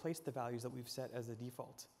to replace the values that we've set as the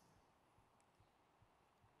default.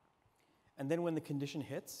 And then when the condition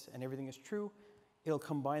hits and everything is true, it'll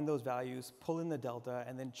combine those values, pull in the delta,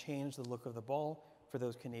 and then change the look of the ball for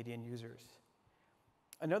those Canadian users.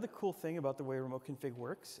 Another cool thing about the way remote config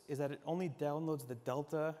works is that it only downloads the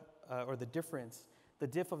delta or the difference, the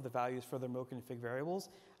diff of the values for the remote config variables,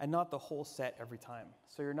 and not the whole set every time.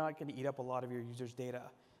 So you're not going to eat up a lot of your users' data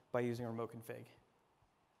by using remote config.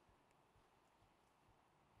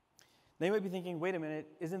 Now you might be thinking, wait a minute,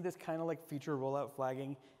 isn't this kind of like feature rollout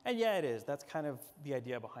flagging? And yeah, it is. That's kind of the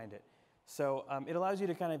idea behind it. So it allows you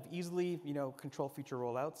to kind of easily, control feature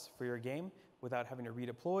rollouts for your game without having to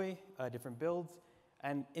redeploy different builds,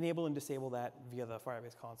 and enable and disable that via the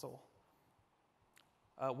Firebase console.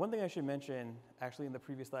 One thing I should mention, actually in the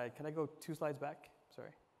previous slide, can I go 2 slides back? Sorry.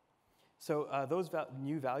 So those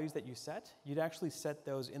new values that you set, you'd actually set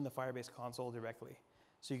those in the Firebase console directly.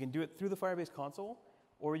 So you can do it through the Firebase console,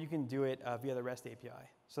 or you can do it via the REST API.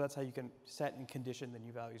 So that's how you can set and condition the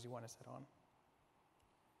new values you want to set on.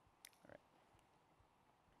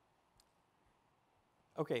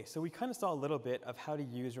 Okay, so we kind of saw a little bit of how to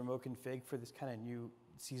use remote config for this kind of new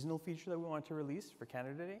seasonal feature that we want to release for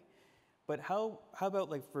Canada Day. But how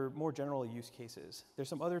about like for more general use cases? There's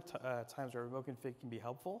some other times where remote config can be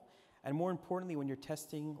helpful. And more importantly, when you're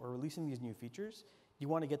testing or releasing these new features, you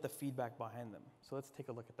want to get the feedback behind them. So let's take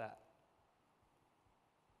a look at that.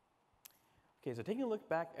 Okay, so taking a look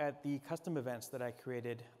back at the custom events that I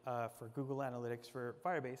created for Google Analytics for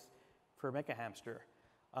Firebase for Mecha Hamster.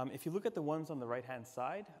 If you look at the ones on the right-hand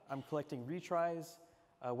side, I'm collecting retries,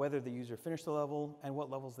 whether the user finished the level, and what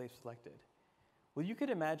levels they've selected. Well, you could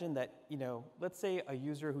imagine that, let's say a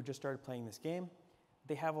user who just started playing this game,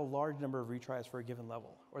 they have a large number of retries for a given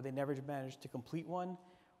level, or they never managed to complete one,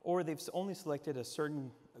 or they've only selected a certain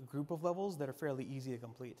group of levels that are fairly easy to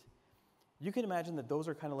complete. You can imagine that those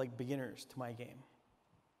are kind of like beginners to my game.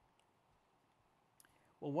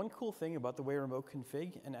 Well, one cool thing about the way remote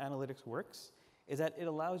config and analytics works is that it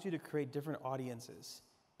allows you to create different audiences.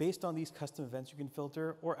 Based on these custom events you can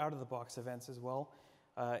filter, or out-of-the-box events as well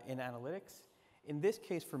in analytics. In this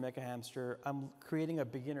case for Mecha Hamster, I'm creating a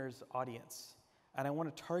beginner's audience. And I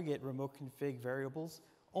want to target remote config variables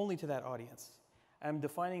only to that audience. I'm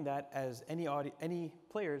defining that as any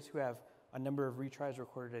players who have a number of retries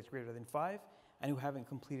recorded as greater than 5 and who haven't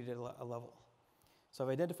completed a level. So I've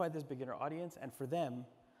identified this beginner audience, and for them,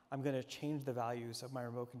 I'm going to change the values of my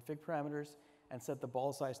remote config parameters and set the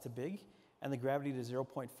ball size to big and the gravity to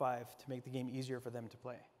 0.5 to make the game easier for them to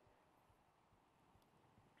play.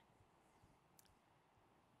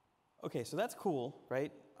 Okay, so that's cool,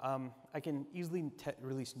 right? I can easily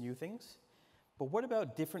release new things, but what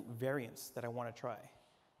about different variants that I want to try?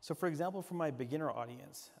 So for example, for my beginner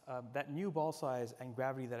audience, that new ball size and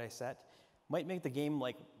gravity that I set might make the game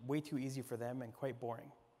like way too easy for them and quite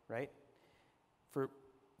boring, right?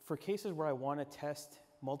 For cases where I want to test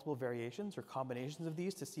multiple variations or combinations of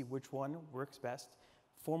these to see which one works best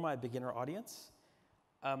for my beginner audience,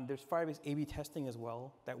 there's Firebase A/B testing as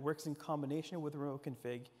well that works in combination with remote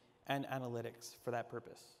config and analytics for that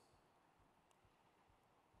purpose.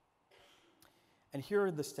 And here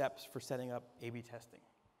are the steps for setting up A/B testing.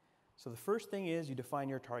 So the first thing is you define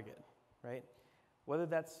your target, right? Whether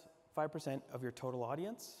that's 5% of your total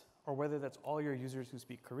audience, or whether that's all your users who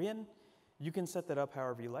speak Korean, you can set that up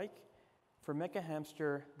however you like. For Mecha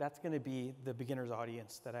Hamster, that's going to be the beginner's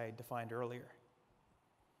audience that I defined earlier.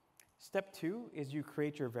 Step 2 is you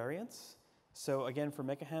create your variants. So again, for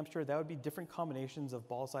Mecha Hamster, that would be different combinations of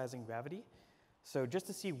ball size and gravity. So just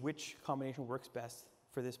to see which combination works best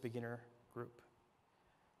for this beginner group.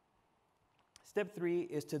 Step 3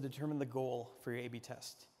 is to determine the goal for your A/B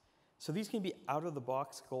test. So these can be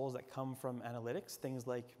out-of-the-box goals that come from analytics, things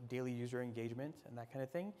like daily user engagement and that kind of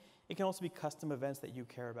thing. It can also be custom events that you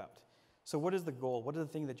care about. So what is the goal? What are the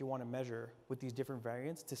things that you want to measure with these different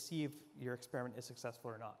variants to see if your experiment is successful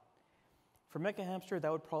or not? For Mecha Hamster,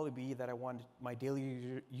 that would probably be that I want my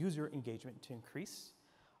daily user engagement to increase.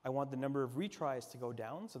 I want the number of retries to go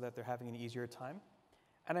down so that they're having an easier time.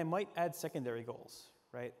 And I might add secondary goals,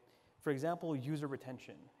 right? For example, user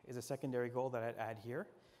retention is a secondary goal that I'd add here,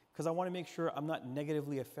 because I want to make sure I'm not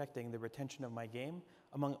negatively affecting the retention of my game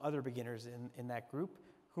among other beginners in that group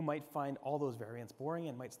who might find all those variants boring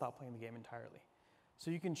and might stop playing the game entirely.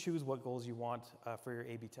 So you can choose what goals you want for your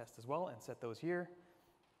A/B test as well and set those here.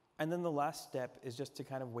 And then the last step is just to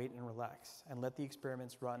kind of wait and relax and let the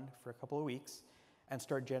experiments run for a couple of weeks and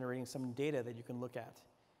start generating some data that you can look at.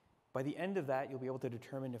 By the end of that, you'll be able to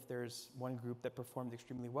determine if there's one group that performed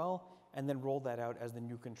extremely well, and then roll that out as the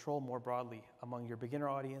new control more broadly among your beginner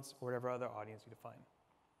audience or whatever other audience you define.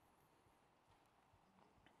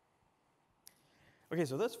 Okay,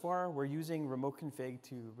 so thus far, we're using remote config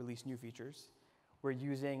to release new features. We're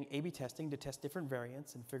using A/B testing to test different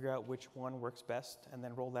variants and figure out which one works best, and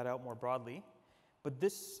then roll that out more broadly. But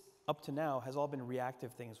this, up to now, has all been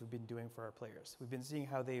reactive things we've been doing for our players. We've been seeing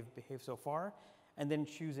how they've behaved so far, and then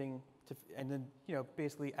choosing to, and then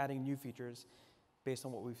basically adding new features based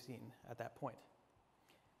on what we've seen at that point.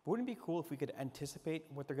 But wouldn't it be cool if we could anticipate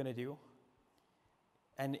what they're going to do?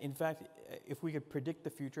 And in fact, if we could predict the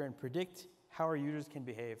future and predict how our users can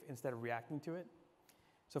behave instead of reacting to it?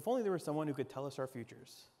 So if only there was someone who could tell us our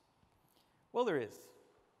futures. Well, there is.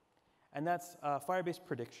 And that's Firebase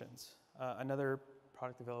Predictions, another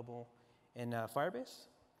product available in Firebase.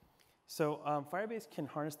 So Firebase can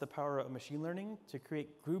harness the power of machine learning to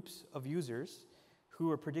create groups of users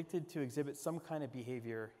who are predicted to exhibit some kind of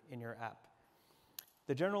behavior in your app.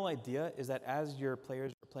 The general idea is that as your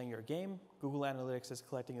players are playing your game, Google Analytics is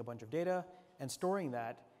collecting a bunch of data and storing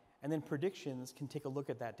that, and then predictions can take a look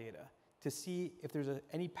at that data to see if there's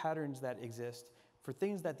any patterns that exist for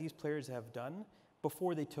things that these players have done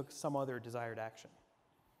before they took some other desired action.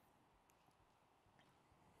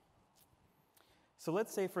 So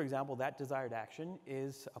let's say, for example, that desired action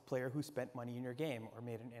is a player who spent money in your game or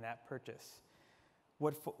made an in-app purchase.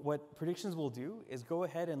 What predictions will do is go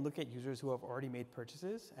ahead and look at users who have already made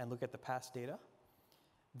purchases and look at the past data.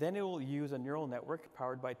 Then it will use a neural network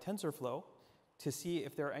powered by TensorFlow to see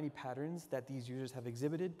if there are any patterns that these users have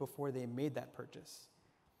exhibited before they made that purchase.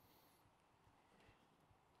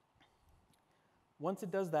 Once it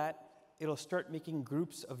does that, it'll start making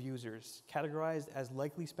groups of users categorized as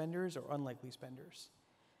likely spenders or unlikely spenders.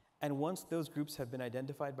 And once those groups have been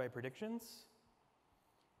identified by predictions,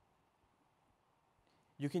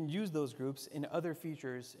 you can use those groups in other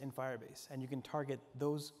features in Firebase, and you can target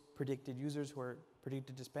those predicted users who are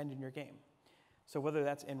predicted to spend in your game. So whether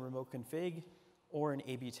that's in remote config or in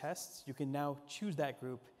A/B tests, you can now choose that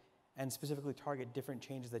group and specifically target different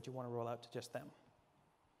changes that you want to roll out to just them.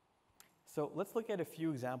 So let's look at a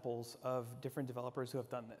few examples of different developers who have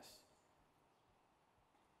done this.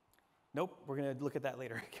 Nope, we're going to look at that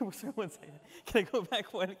later. One second. Can I go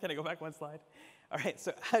back one slide? All right.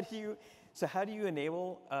 So how do you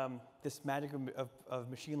enable this magic of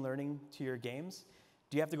machine learning to your games?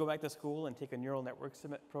 Do you have to go back to school and take a neural network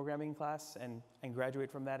programming class and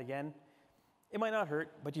graduate from that again? It might not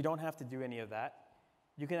hurt, but you don't have to do any of that.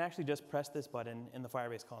 You can actually just press this button in the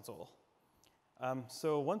Firebase console.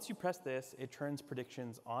 So once you press this, it turns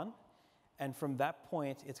predictions on. And from that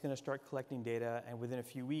point, it's going to start collecting data. And within a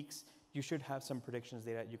few weeks, you should have some predictions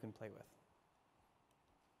data you can play with.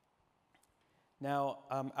 Now,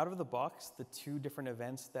 out of the box, the two different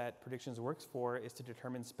events that predictions works for is to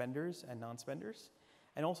determine spenders and non-spenders,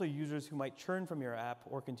 and also users who might churn from your app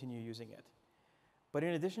or continue using it. But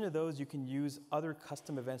in addition to those, you can use other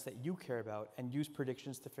custom events that you care about and use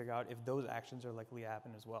predictions to figure out if those actions are likely to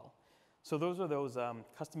happen as well. So those are those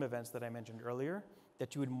custom events that I mentioned earlier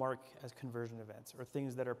that you would mark as conversion events or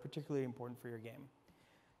things that are particularly important for your game.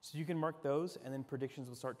 So you can mark those, and then predictions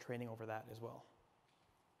will start training over that as well.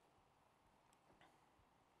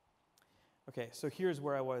 Okay, so here's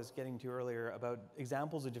where I was getting to earlier about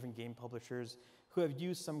examples of different game publishers who have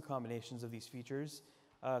used some combinations of these features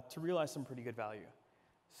to realize some pretty good value.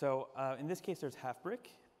 So in this case, there's Halfbrick.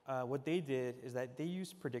 What they did is that they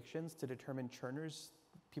used predictions to determine churners,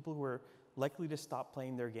 people who are likely to stop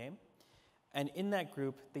playing their game. And in that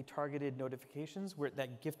group, they targeted notifications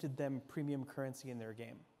that gifted them premium currency in their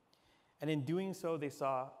game. And in doing so, they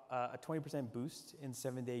saw a 20% boost in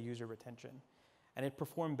 7-day user retention. And it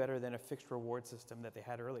performed better than a fixed reward system that they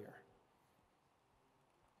had earlier.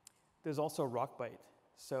 There's also Rockbite.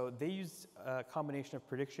 So they used a combination of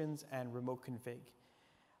predictions and remote config.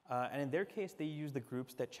 And in their case, they used the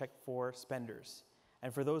groups that check for spenders.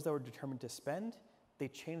 And for those that were determined to spend, they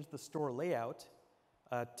changed the store layout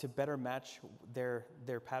to better match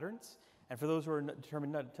their patterns. And for those who were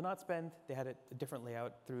determined to not spend, they had a different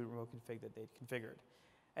layout through remote config that they'd configured.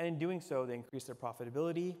 And in doing so, they increased their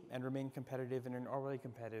profitability and remained competitive in an already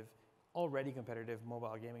competitive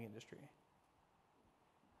mobile gaming industry.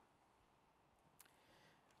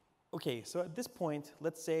 Okay, so at this point,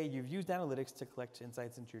 let's say you've used analytics to collect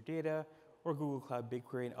insights into your data, or Google Cloud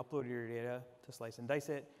BigQuery and uploaded your data to slice and dice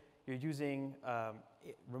it. You're using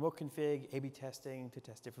remote config, A/B testing to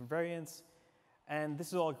test different variants. And this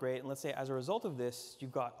is all great. And let's say as a result of this,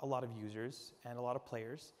 you've got a lot of users and a lot of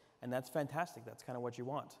players. And that's fantastic. That's kind of what you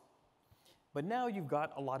want. But now you've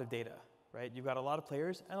got a lot of data, right? You've got a lot of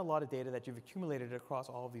players and a lot of data that you've accumulated across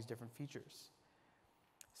all of these different features.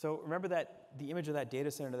 So remember that the image of that data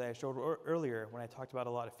center that I showed earlier when I talked about a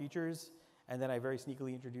lot of features, and then I very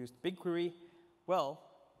sneakily introduced BigQuery? Well,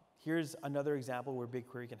 here's another example where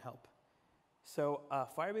BigQuery can help. So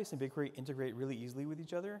Firebase and BigQuery integrate really easily with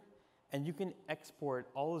each other, and you can export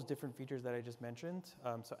all those different features that I just mentioned,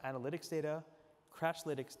 so analytics data,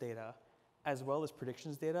 Crashlytics data, as well as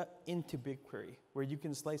predictions data into BigQuery, where you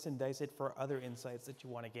can slice and dice it for other insights that you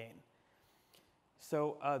want to gain.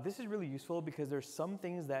 So this is really useful because there's some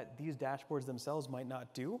things that these dashboards themselves might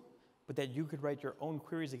not do, but that you could write your own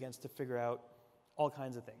queries against to figure out all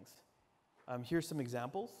kinds of things. Here's some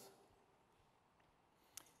examples.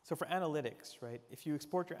 So for analytics, right, if you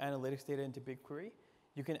export your analytics data into BigQuery,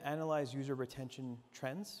 you can analyze user retention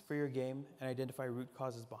trends for your game and identify root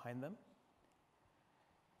causes behind them.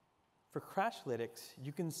 For Crashlytics,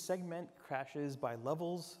 you can segment crashes by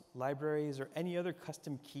levels, libraries, or any other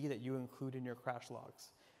custom key that you include in your crash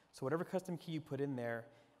logs. So whatever custom key you put in there,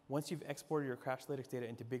 once you've exported your Crashlytics data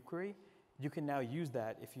into BigQuery, you can now use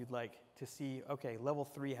that if you'd like to see, okay, level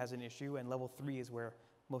 3 has an issue, and level 3 is where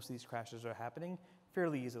most of these crashes are happening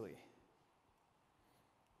fairly easily.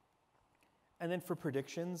 And then for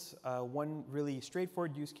predictions, one really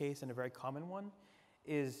straightforward use case and a very common one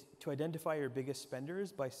is to identify your biggest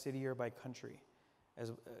spenders by city or by country,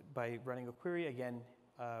 by running a query, again,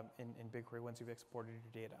 in BigQuery once you've exported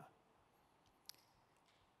your data.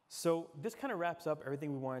 So this kind of wraps up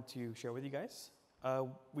everything we wanted to share with you guys.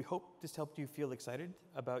 We hope this helped you feel excited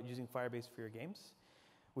about using Firebase for your games.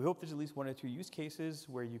 We hope there's at least one or two use cases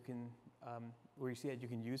where you can, where you see that you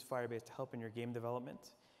can use Firebase to help in your game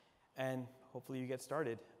development. And hopefully you get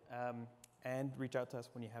started, and reach out to us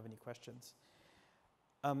when you have any questions.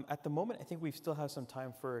 At the moment, I think we still have some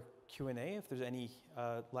time for Q&A, if there's any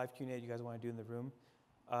live Q&A you guys want to do in the room.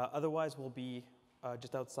 Otherwise, we'll be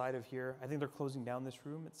just outside of here. I think they're closing down this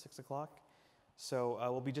room at 6 o'clock. So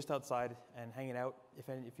we'll be just outside and hanging out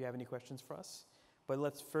if you have any questions for us. But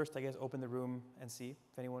let's first, I guess, open the room and see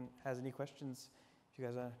if anyone has any questions. If you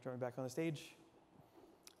guys want to join me back on the stage.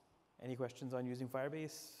 Any questions on using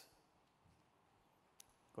Firebase?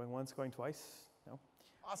 Going once, going twice? No?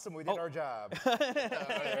 Awesome, we did our job.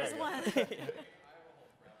 There's one.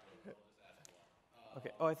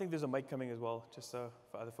 Okay. Oh, I think there's a mic coming as well, just so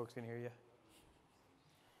other folks can hear you.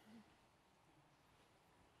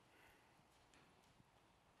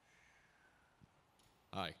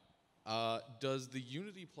 Hi. Does the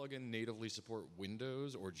Unity plugin natively support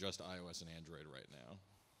Windows or just iOS and Android right now?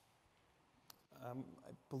 I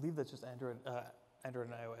believe that's just Android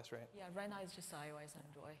and iOS, right? Yeah, right now it's just iOS and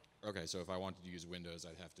Android. Okay, so if I wanted to use Windows,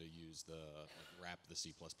 I'd have to use wrap the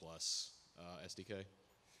C++ SDK?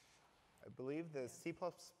 I believe the C++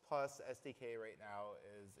 SDK right now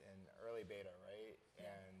is in early beta, right?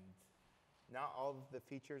 And not all of the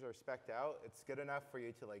features are spec'd out. It's good enough for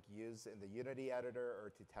you to use in the Unity editor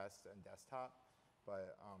or to test on desktop,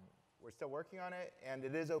 but we're still working on it, and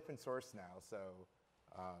it is open source now, so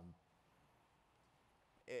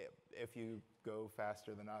if you go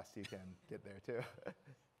faster than us, you can get there too.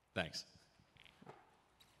 Thanks.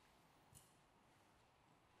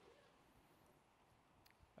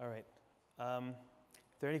 All right. If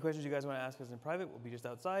there are any questions you guys want to ask us in private, we'll be just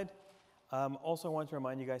outside. Also, I want to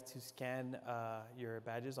remind you guys to scan your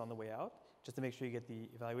badges on the way out, just to make sure you get the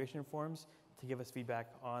evaluation forms to give us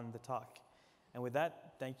feedback on the talk. And with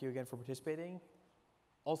that, thank you again for participating.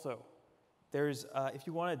 Also, there's, if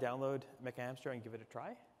you want to download Mecha Hamster and give it a try,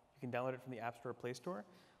 you can download it from the App Store or Play Store.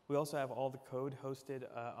 We also have all the code hosted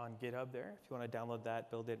on GitHub there. If you want to download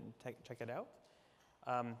that, build it, and check it out.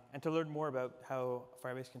 And to learn more about how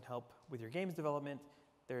Firebase can help with your games development,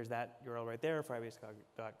 there's that URL right there,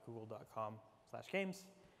 firebase.google.com/games.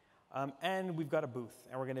 And we've got a booth,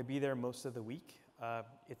 and we're going to be there most of the week.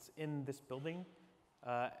 It's in this building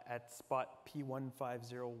at spot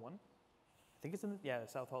P1501. I think it's in the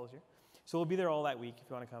South Hall is here. So we'll be there all that week if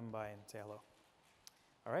you want to come by and say hello.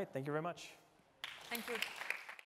 All right, thank you very much. Thank you.